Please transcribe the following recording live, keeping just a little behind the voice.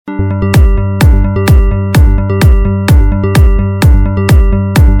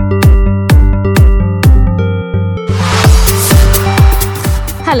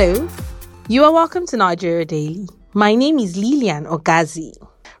Hello, you are welcome to Nigeria Daily. My name is Lilian Ogazi.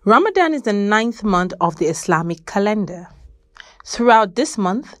 Ramadan is the 9th month of the Islamic calendar. Throughout this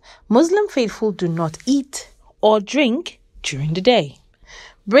month, Muslim faithful do not eat or drink during the day.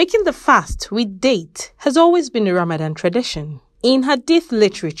 Breaking the fast with date has always been a Ramadan tradition. In Hadith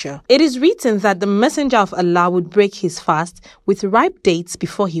literature, it is written that the Messenger of Allah would break his fast with ripe dates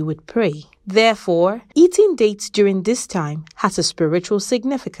before he would pray. Therefore, eating dates during this time has a spiritual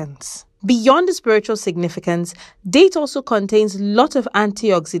significance. Beyond the spiritual significance, date also contains lots of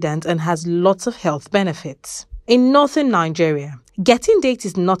antioxidants and has lots of health benefits. In northern Nigeria, getting date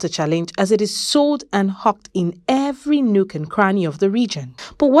is not a challenge as it is sold and hawked in every nook and cranny of the region.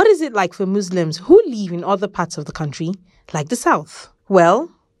 But what is it like for Muslims who live in other parts of the country, like the south?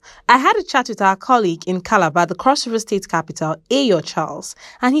 Well, I had a chat with our colleague in Calabar, the Cross River State capital, Ayo Charles,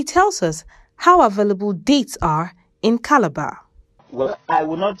 and he tells us how available dates are in Calabar. Well, I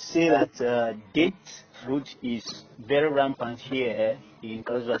would not say that date fruit is very rampant here in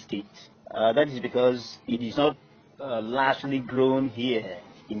Cross River State. That is because it is not largely grown here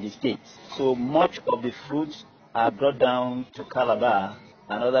in the state. So much of the fruits are brought down to Calabar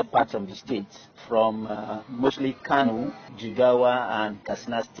and other parts of the state from mostly Kano, Jigawa, and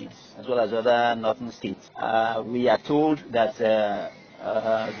Katsina states, as well as other northern states. We are told that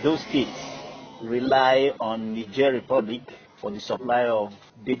those states rely on the Niger Republic for the supply of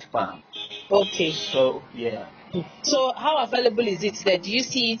date palm. Okay. So, yeah. So how available is it there? Do you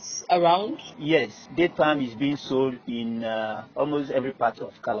see it around? Yes, date palm is being sold in almost every part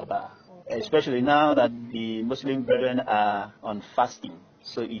of Calabar, especially now that the Muslim brethren are on fasting.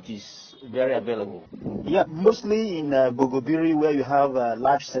 So it is very available. Yeah, mostly in Bogobiri, where you have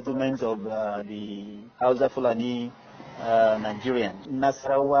large settlements of the Hausa Fulani Nigerians.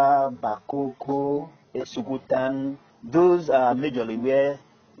 Nasarawa, Bakoko, Esugutan, those are majorly where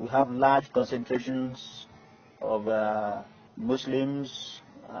we have large concentrations of Muslims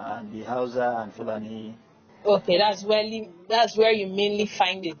and the Hausa and Fulani. Okay, that's where you mainly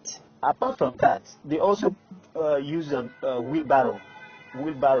find it. Apart from that, they also use a wheelbarrow.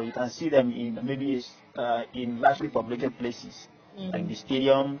 You can see them in maybe in largely populated places, like the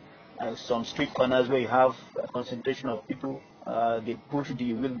stadium, some street corners where you have a concentration of people. They push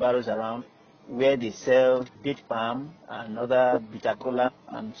the wheelbarrows around where they sell date palm and other bitter cola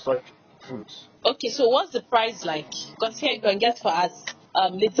and such fruits. Okay, so what's the price like? Because here you can get for as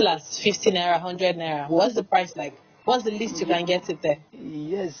little as 50 naira, 100 naira. What's the price like? What's the least you can get it there?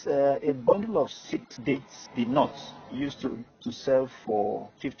 Yes, a bundle of 6 dates, the nuts, used to sell for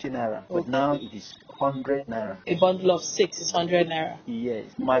 50 naira, but now it is 100 naira. A bundle of 6 is 100 naira. Yes,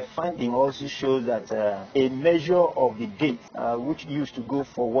 my finding also shows that a measure of the date, which used to go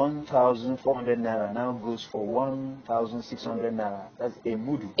for 1,400 naira, now goes for 1,600 naira. That's a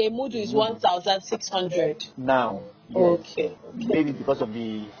mudu. A mudu is 1,600 now. Yes. Okay. Maybe because of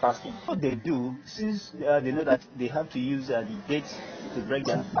the fasting. What they do, since they know that they have to use the dates to break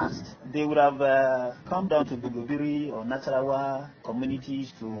their fast, they would have come down to Bugubiri or Natarawa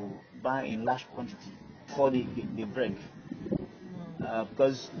communities to buy in large quantity before they break.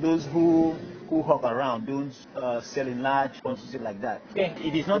 Because those who hop around don't sell in large quantity like that. Yeah.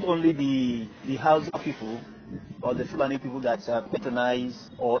 It is not only the Hausa people or the Fulani people that patronize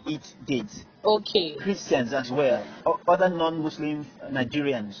or eat dates. Okay. Christians as well, other non-Muslim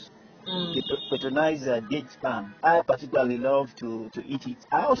Nigerians, they patronize date palm. I particularly love to eat it.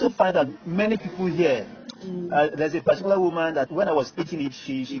 I also find that many people here, there's a particular woman that when I was eating it,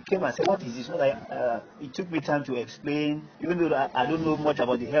 she came and said, "What is this?" It took me time to explain, even though I don't know much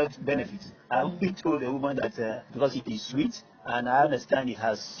about the health benefits. I only told the woman that because it is sweet, and I understand it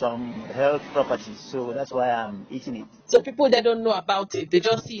has some health properties, so that's why I'm eating it. So people that don't know about it, they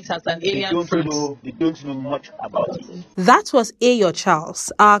just see it as an alien fruit. They don't know much about it. That was Ayo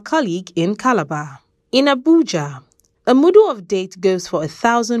Charles, our colleague in Calabar. In Abuja, a mudu of date goes for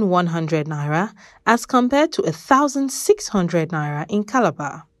 1,100 naira as compared to 1,600 naira in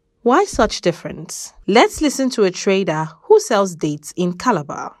Calabar. Why such difference? Let's listen to a trader who sells dates in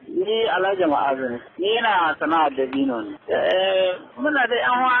Calabar. Ni Alhaji Ma'azu, ni na sana'ar dabino ne. Muna da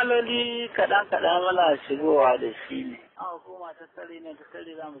yan haloli kaɗan muna shigowa da shi ne. An hukuma ta tsari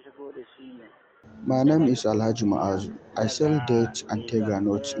za mu shigo da shi ne. My name is Alhaji Ma'azu. I sell dates and tega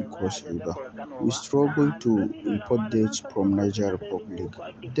nuts in Cross River. We struggle to import dates from Niger Republic.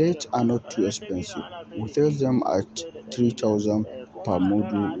 Dates are not too expensive. We sell them at 3,000 per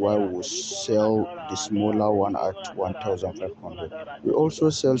mudu while we sell the smaller one at 1,500. We also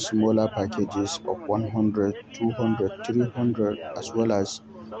sell smaller packages of 100, 200, 300 as well as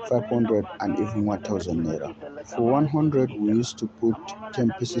 500 and even 1,000 naira. For 100, we used to put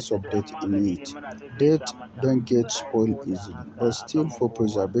 10 pieces of date in it. Date don't get spoiled easily, but still for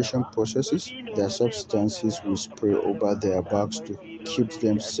preservation processes, there are substances we spray over their backs to keep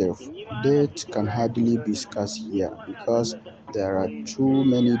them safe. Date can hardly be scarce here because there are too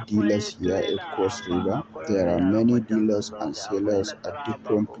many dealers here at Cross River. There are many dealers and sellers at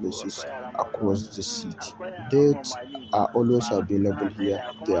different places across the city. Dates are always available here.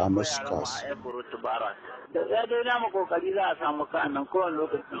 They are not scarce.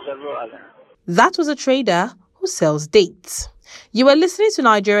 That was a trader who sells dates. You are listening to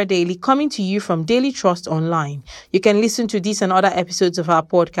Nigeria Daily, coming to you from Daily Trust Online. You can listen to these and other episodes of our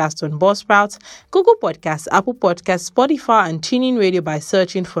podcast on Buzzsprout, Google Podcasts, Apple Podcasts, Spotify, and TuneIn Radio by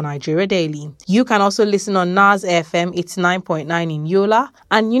searching for Nigeria Daily. You can also listen on NAS FM 89.9 in Yola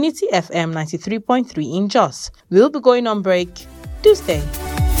and Unity FM 93.3 in Jos. We'll be going on break. Do stay.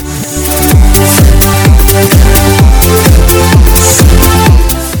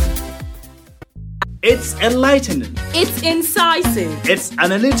 It's enlightening. It's incisive. It's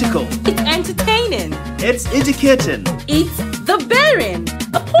analytical. It's entertaining. It's educating. It's The Bearing,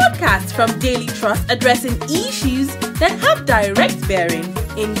 a podcast from Daily Trust addressing issues that have direct bearing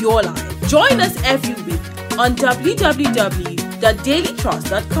in your life. Join us every week on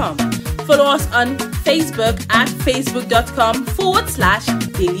www.dailytrust.com. Follow us on Facebook at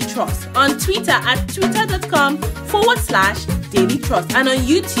facebook.com/Daily Trust, on Twitter at twitter.com/Daily Trust, and on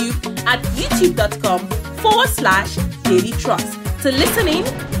YouTube at youtube.com/Daily Trust. To listen in,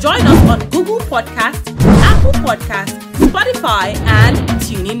 join us on Google Podcasts, Apple Podcasts, Spotify, and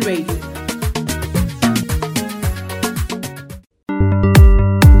TuneIn Radio.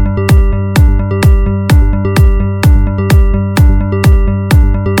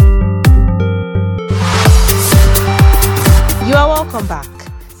 You are welcome back.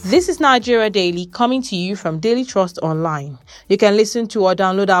 This is Nigeria Daily, coming to you from Daily Trust Online. You can listen to or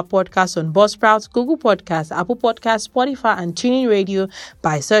download our podcast on Buzzsprout, Google Podcasts, Apple Podcasts, Spotify, and TuneIn Radio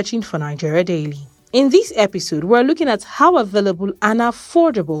by searching for Nigeria Daily. In this episode, we're looking at how available and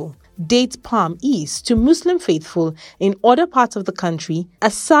affordable date palm is to Muslim faithful in other parts of the country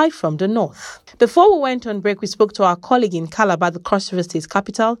aside from the north. Before we went on break, we spoke to our colleague in Calabar, the Cross River State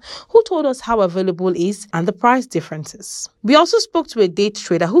capital, who told us how available it is and the price differences. We also spoke to a date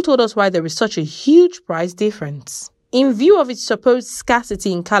trader who told us why there is such a huge price difference. In view of its supposed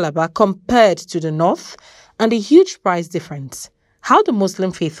scarcity in Calabar compared to the north and the huge price difference, how do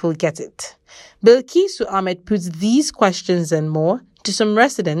Muslim faithful get it? Bilkisu Ahmed puts these questions and more to some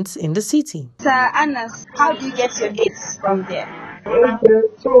residents in the city. Sir Anas, how do you get your dates from there? Okay,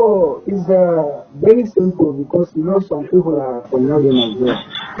 so it's very simple because some people are from Northern Nigeria.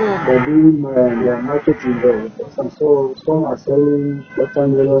 They're doing their marketing there. So some are selling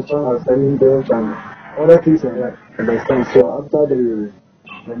watermelon, some are selling dates and other things like that. Understand? So after the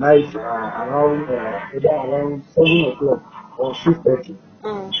night around 7 o'clock or 6:30.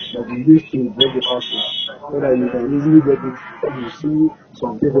 That we used to get the passport so that you can easily get it. You see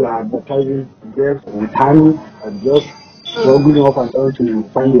some people are advertising there with honey and just struggling up and down to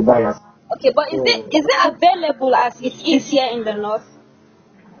find the buyers. Okay, but is it available as it is here in the north?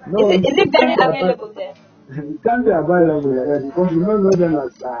 No, is it very available there? It can't be available there because you know them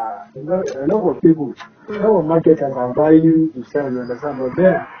as a lot of people, a lot of marketers are buying to sell, you understand? But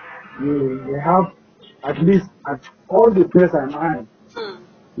then they have at least at all the place I'm at.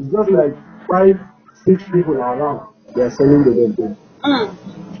 It's just like 5-6 people around. They're selling the date.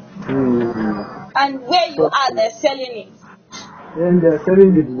 And where you are, they're selling it. Then they're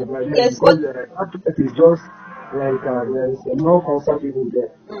selling it Yes, because it's just like there's no Hausa people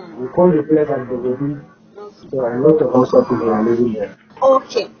there. We call the place as the baby. So a lot of Hausa people are living there.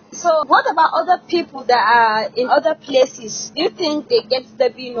 Okay. So what about other people that are in other places? Do you think they get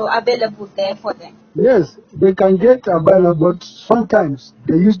the available there for them? Yes, they can get available, but sometimes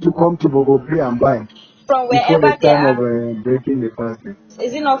they used to come to Bogopri and buy. From wherever they are. Before the time of breaking the fast.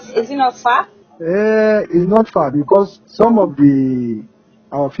 Is it not far? It's not far because some of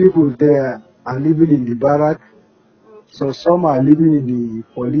our people there are living in the barrack. So some are living in the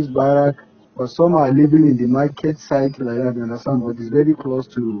police barrack, or some are living in the market site like that, you understand? But it's very close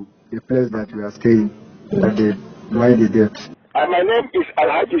to the place that we are staying, that they buy the debt. My name is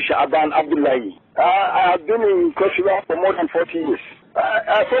Alhaji Shaaban Abdullahi. I have been in Kosovo for more than 40 years.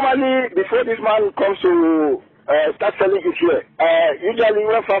 Formerly, before this man comes to start selling it here, usually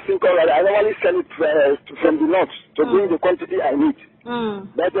when fasting comes, I normally sell it from the north to bring the quantity I need.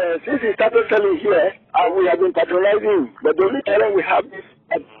 But since he started selling here, we have been patronizing. But the only challenge we have is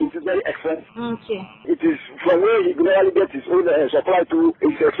that it is very expensive. Okay. It is from where he normally gets his own supply to,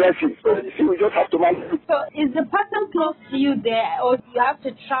 it's expensive. So you see, we just have to manage it. So is the person close to you there, or do you have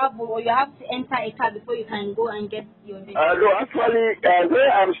to travel, or you have to enter a car before you can go and get your date? No, actually,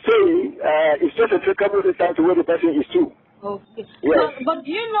 where I'm staying, it's just a trackable distance to where the person is to. Okay. Yes. So, but do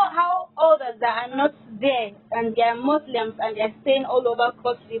you know how others that are not there and they are Muslims and they are staying all over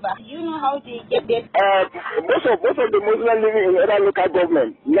Cross River? Do you know how they get there? Most of the Muslims living in other local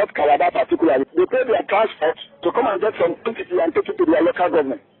government, not Calabar particularly, they pay their transport to come and get some quantity and take it to their local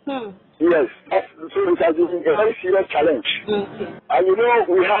government. Yes, so it has been a very serious challenge. Okay. And you know,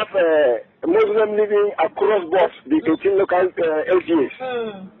 we have Muslim living across both the 18 local LGAs.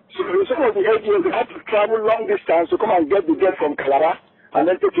 So some of the LGAs, they have to travel long distance to come and get the debt from Calabar and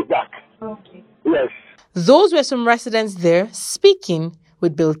then take it back. Okay. Yes. Those were some residents there speaking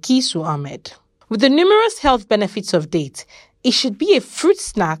with Bilkisu Ahmed. With the numerous health benefits of date, it should be a fruit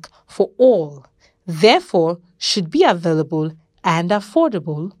snack for all. Therefore, should be available and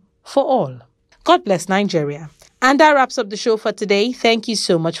affordable for all. God bless Nigeria. And that wraps up the show for today. Thank you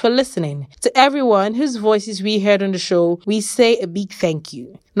so much for listening. To everyone whose voices we heard on the show, we say a big thank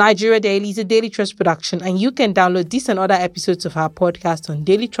you. Nigeria Daily is a Daily Trust production, and you can download this and other episodes of our podcast on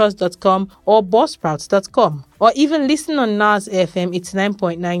dailytrust.com or buzzsprouts.com, or even listen on NAS FM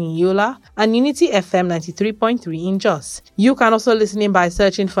 89.9 in Yola and Unity FM 93.3 in Jos. You can also listen in by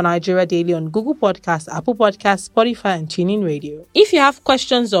searching for Nigeria Daily on Google Podcasts, Apple Podcasts, Spotify, and TuneIn Radio. If you have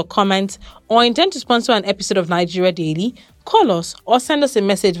questions or comments or intend to sponsor an episode of Nigeria Daily, call us or send us a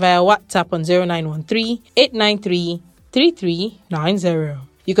message via WhatsApp on 0913-893-3390.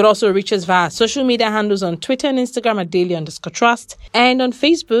 You could also reach us via social media handles on Twitter and Instagram at Daily_Trust and on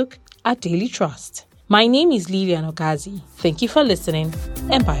Facebook at Daily Trust. My name is Lilian Ogazi. Thank you for listening,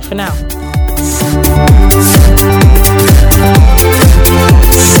 and bye for now.